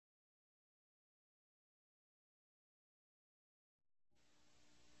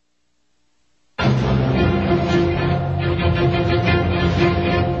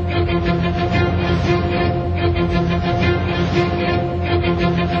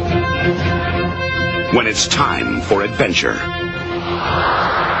when it's time for adventure.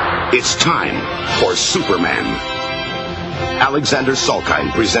 It's time for Superman. Alexander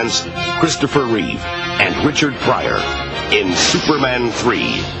Salkind presents Christopher Reeve and Richard Pryor in Superman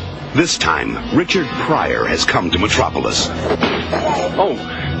 3. This time, Richard Pryor has come to Metropolis. Oh,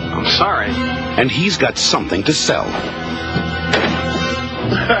 I'm sorry. And he's got something to sell.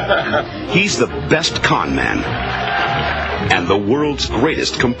 He's the best con man and the world's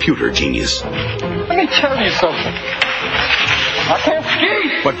greatest computer genius. Let me tell you something. I can't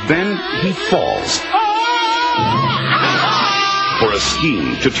ski. But then he falls for a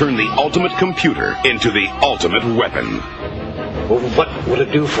scheme to turn the ultimate computer into the ultimate weapon. Well, what will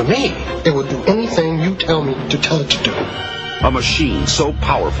it do for me? It will do anything you tell me to tell it to do. A machine so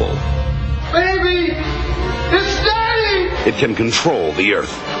powerful, Baby! It's Daddy! it can control the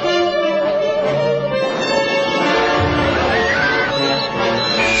Earth.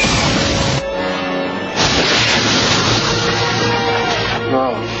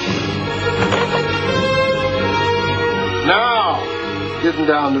 Now, getting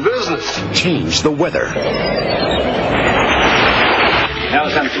down to business. Change the weather. Now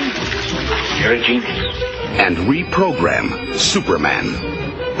something. You're a genius. And reprogram Superman.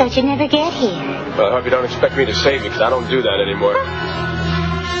 Thought you'd never get here. Well, I hope you don't expect me to save you, because I don't do that anymore.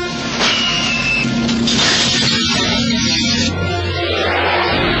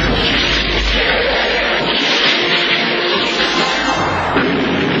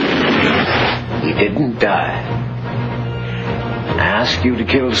 He didn't die. I asked you to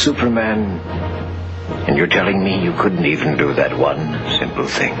kill Superman, and you're telling me you couldn't even do that one simple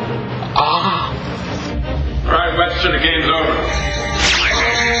thing. Ah! All right, Webster, the game's over.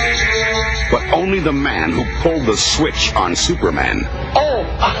 But only the man who pulled the switch on Superman Oh,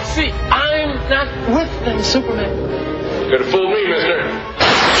 see, I'm not with them, Superman. Could have fooled me, mister.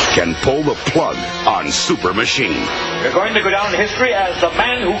 can pull the plug on Super Machine. You're going to go down in history as the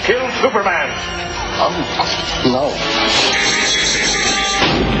man who killed Superman. No.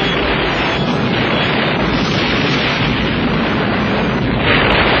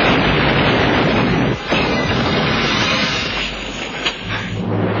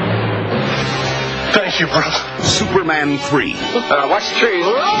 Thank you, brother. Superman 3. Watch the trees.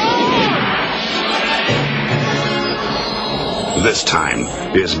 This time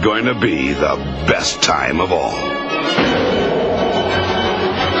is going to be the best time of all.